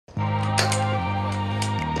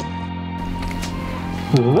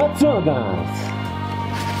Let's go, guys.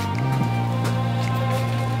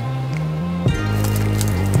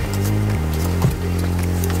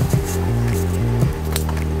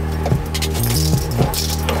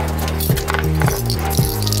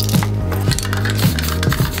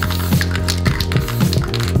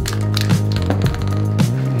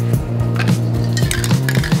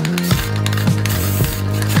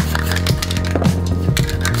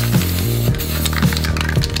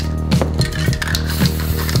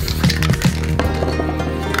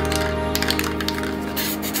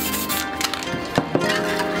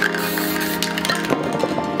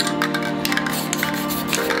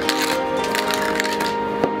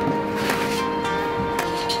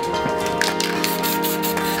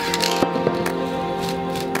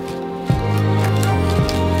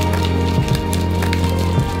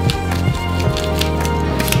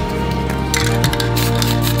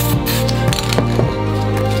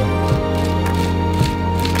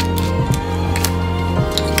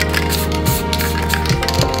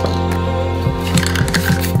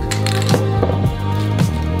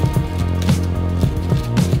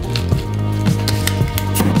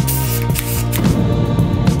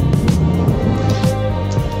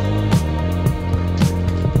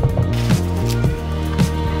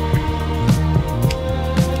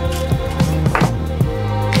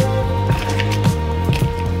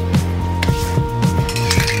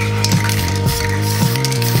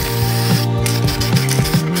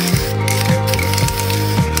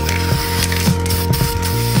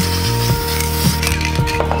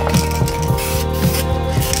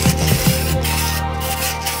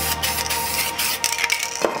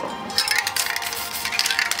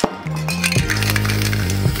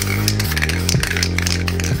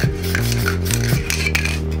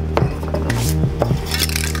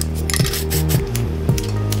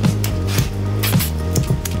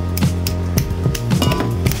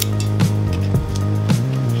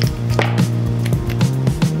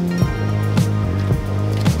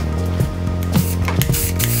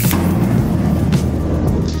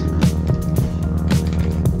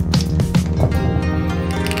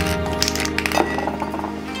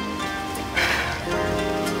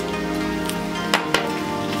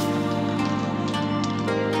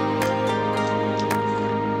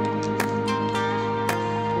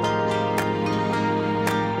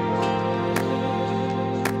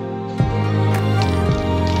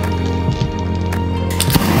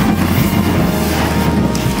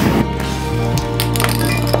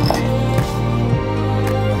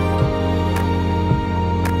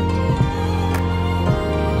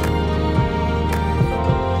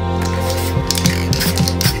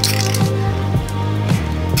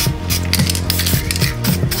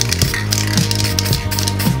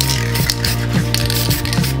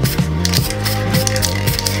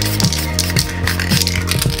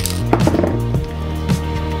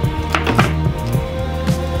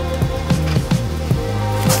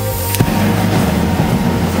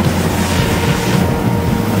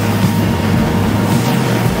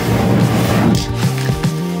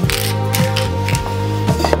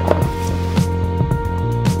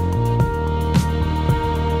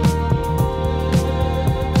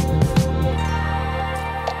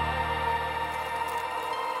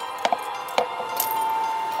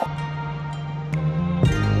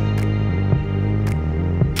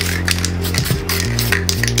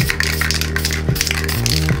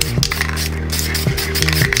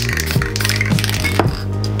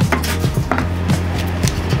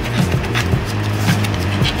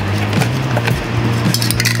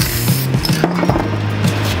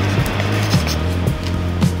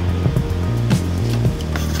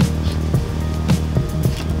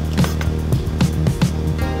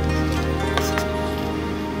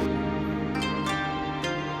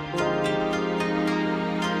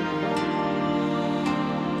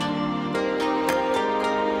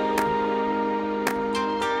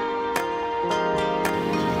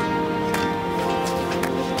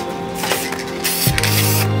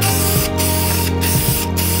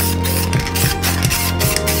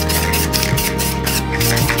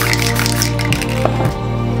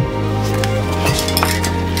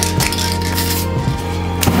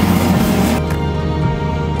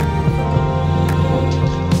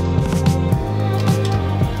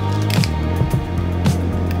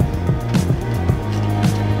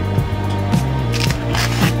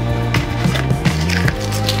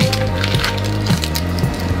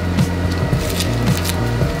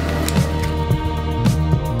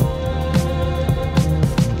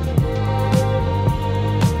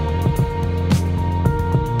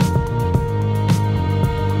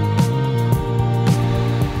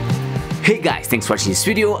 Hey guys, thanks for watching this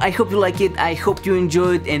video. I hope you like it, I hope you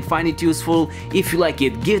enjoyed and find it useful. If you like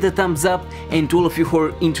it, give it a thumbs up, and to all of you who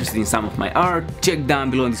are interested in some of my art, check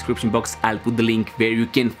down below in the description box, I'll put the link where you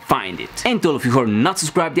can find it. And to all of you who are not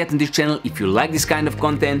subscribed yet on this channel, if you like this kind of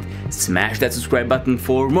content, smash that subscribe button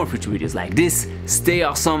for more future videos like this. Stay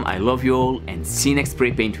awesome, I love you all, and see you next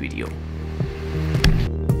spray paint video.